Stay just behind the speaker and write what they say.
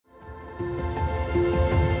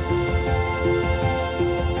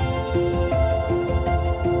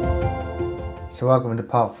So welcome to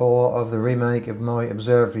part 4 of the remake of my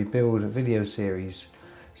observatory build video series.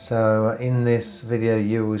 So in this video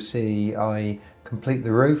you will see I complete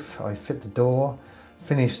the roof, I fit the door,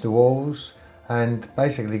 finish the walls and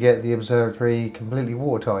basically get the observatory completely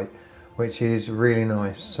watertight, which is really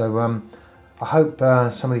nice. So I hope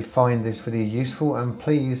somebody find this video useful, and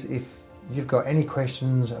please, if you've got any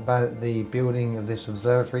questions about the building of this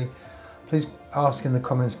observatory, please ask in the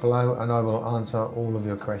comments below and I will answer all of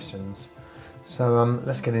your questions. So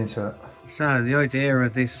let's get into it. So the idea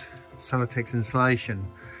of this Solitex insulation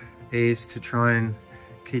is to try and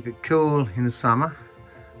keep it cool in the summer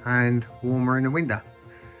and warmer in the winter,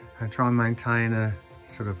 and try and maintain a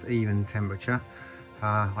sort of even temperature.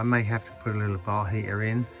 I may have to put a little bar heater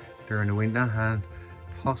in during the winter and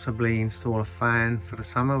possibly install a fan for the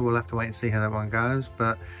summer. We'll have to wait and see how that one goes,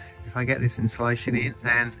 but if I get this insulation in,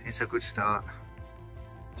 then it's a good start.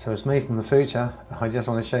 So it's me from the future. I just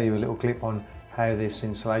want to show you a little clip on how this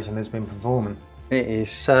insulation has been performing. It is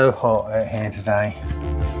so hot out here today.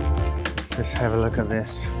 Let's just have a look at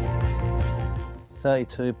this.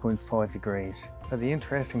 32.5 degrees. But the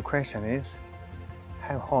interesting question is,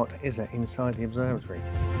 how hot is it inside the observatory?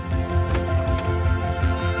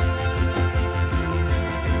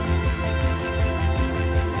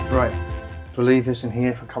 Right, we'll leave this in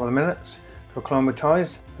here for a couple of minutes, go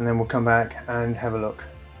acclimatise, and then we'll come back and have a look.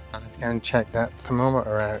 Let's go and check that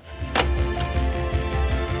thermometer out.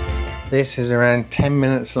 This is around 10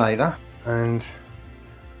 minutes later, and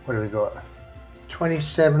what have we got?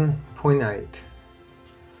 27.8.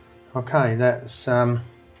 Okay, that's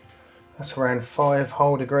around 5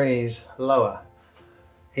 whole degrees lower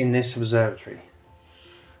in this observatory,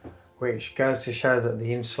 which goes to show that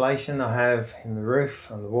the insulation I have in the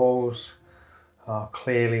roof and the walls are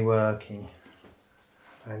clearly working.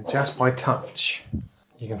 And just by touch,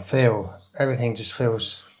 you can feel everything just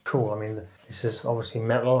feels cool. I mean, this is obviously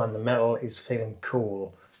metal and the metal is feeling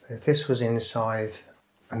cool. If this was inside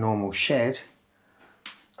a normal shed,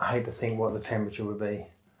 I hate to think what the temperature would be.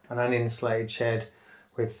 An uninsulated shed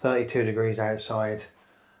with 32 degrees outside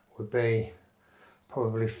would be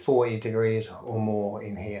probably 40 degrees or more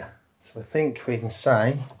in here. So I think we can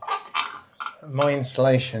say that my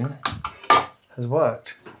insulation has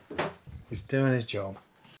worked. It's doing its job.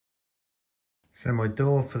 So my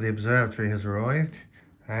door for the observatory has arrived,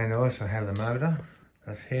 and I also have the motor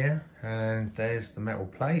that's here, and there's the metal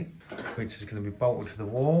plate which is going to be bolted to the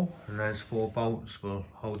wall, and those 4 bolts will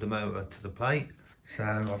hold the motor to the plate. So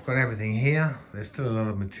I've got everything here. There's still a lot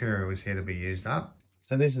of materials here to be used up.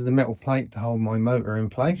 So this is the metal plate to hold my motor in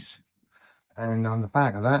place, and on the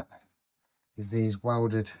back of that is these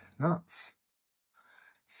welded nuts.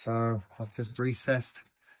 So I've just recessed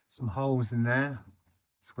some holes in there.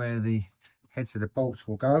 It's where the heads of the bolts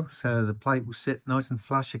will go, so the plate will sit nice and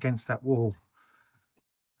flush against that wall,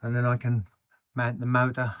 and then I can mount the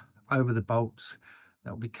motor over the bolts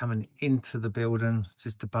that will be coming into the building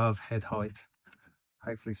just above head height.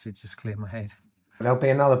 Hopefully should just clear my head. There'll be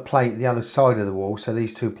another plate the other side of the wall, so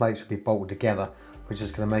these 2 plates will be bolted together, which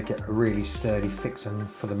is going to make it a really sturdy fixing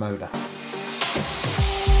for the motor.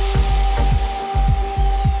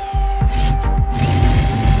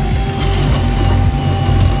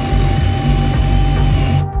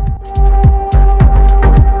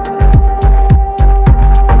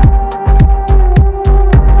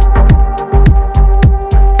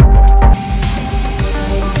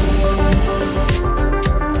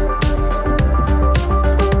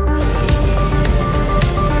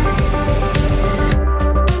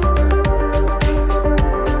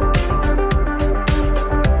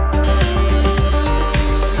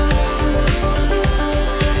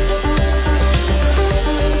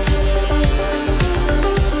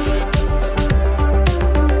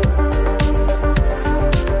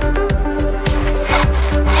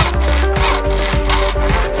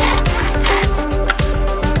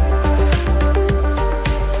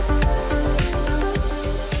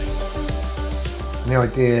 The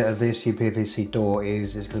idea of this UPVC door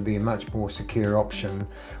is it's going to be a much more secure option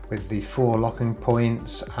with the 4 locking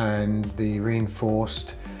points and the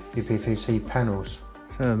reinforced UPVC panels.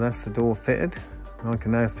 So that's the door fitted. I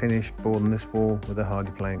can now finish boarding this wall with the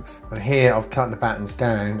hardy planks. And here I've cut the battens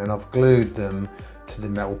down and I've glued them to the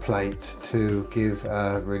metal plate to give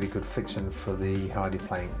a really good fixing for the hardy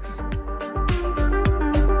planks.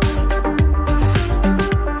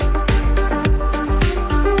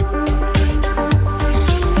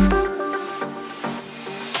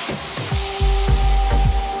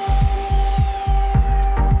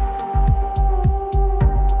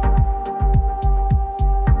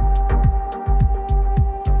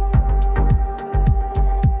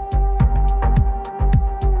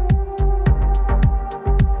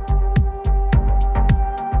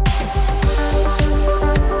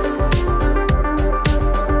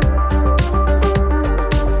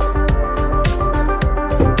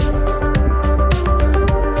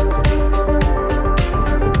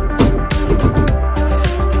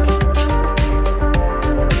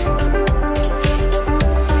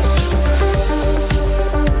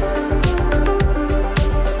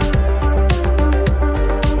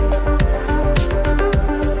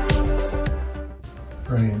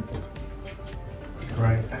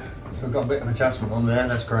 adjustment on there,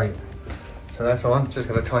 that's great. So that's on, just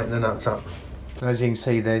going to tighten the nuts up. As you can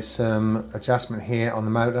see, there's some adjustment here on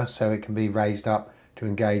the motor so it can be raised up to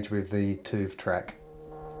engage with the tooth track.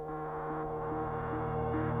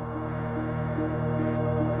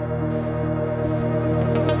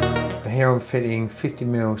 Here I'm fitting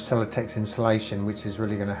 50mm Celotex insulation, which is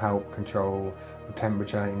really going to help control the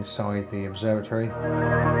temperature inside the observatory.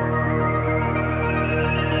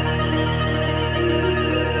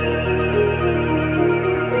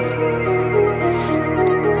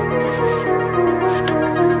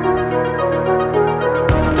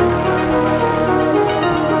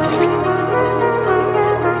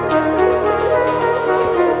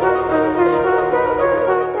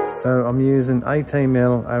 So I'm using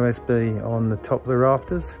 18mm OSB on the top of the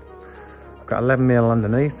rafters. I've got 11mm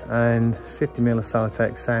underneath and 50mm of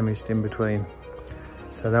Celotex sandwiched in between.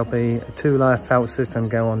 So there'll be a 2-layer felt system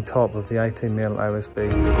go on top of the 18mm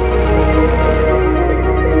OSB.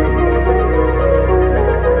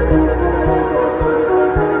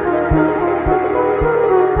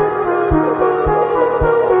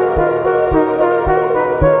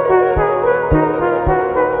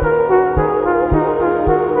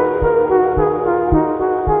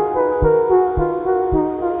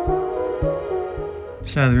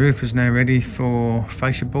 So the roof is now ready for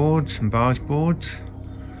fascia boards and barge boards,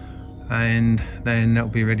 and then it'll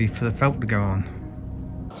be ready for the felt to go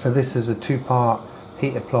on. So this is a 2-part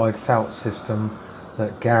heat applied felt system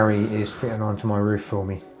that Gary is fitting onto my roof for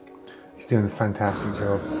me. He's doing a fantastic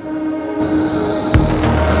job.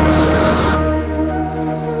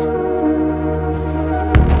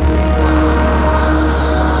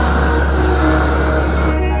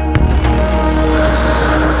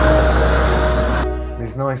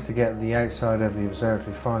 It's nice to get the outside of the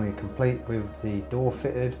observatory finally complete with the door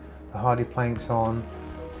fitted, the hardy planks on,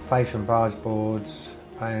 fascia and barge boards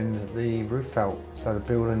and the roof felt. So the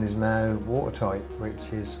building is now watertight,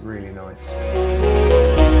 which is really nice.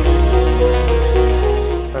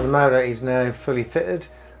 So the motor is now fully fitted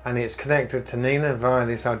and it's connected to Nina via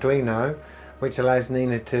this Arduino, which allows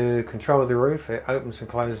Nina to control the roof. It opens and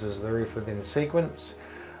closes the roof within a sequence.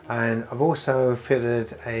 And I've also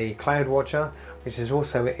fitted a cloud watcher, which is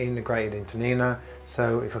also integrated into Nina,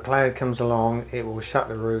 so if a cloud comes along it will shut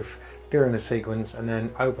the roof during the sequence and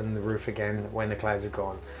then open the roof again when the clouds are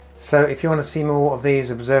gone. So if you want to see more of these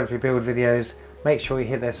observatory build videos, make sure you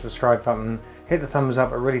hit that subscribe button, hit the thumbs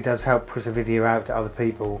up, it really does help push the video out to other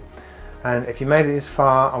people. And if you made it this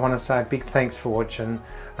far, I want to say a big thanks for watching.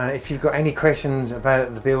 If you've got any questions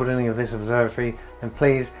about the building of this observatory, then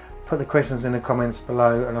please put the questions in the comments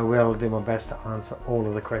below and I will do my best to answer all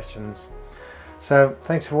of the questions. So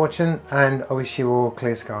thanks for watching and I wish you all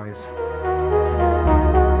clear skies.